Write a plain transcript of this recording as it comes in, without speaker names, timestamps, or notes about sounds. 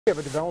We have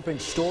a developing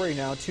story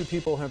now. Two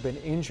people have been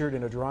injured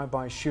in a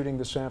drive-by shooting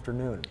this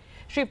afternoon.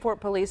 Shreveport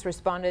police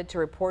responded to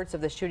reports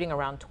of the shooting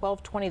around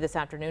 12:20 this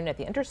afternoon at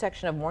the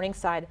intersection of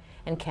Morningside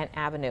and Kent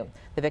Avenue.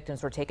 The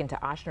victims were taken to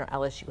Ochsner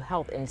LSU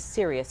Health in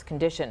serious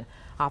condition.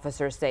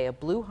 Officers say a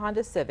blue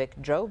Honda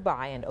Civic drove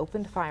by and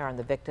opened fire on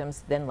the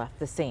victims, then left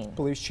the scene.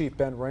 Police Chief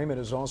Ben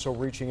Raymond is also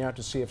reaching out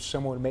to see if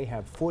someone may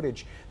have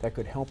footage that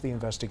could help the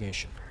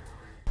investigation.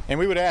 And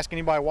we would ask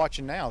anybody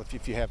watching now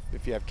if you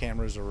have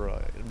cameras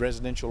or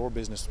residential or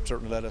business,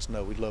 certainly let us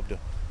know. We'd love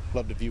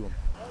to view them.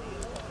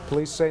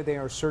 Police say they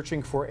are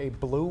searching for a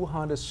blue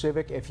Honda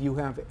Civic. If you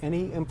have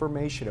any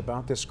information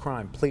about this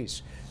crime,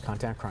 please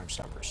contact Crime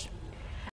Stoppers.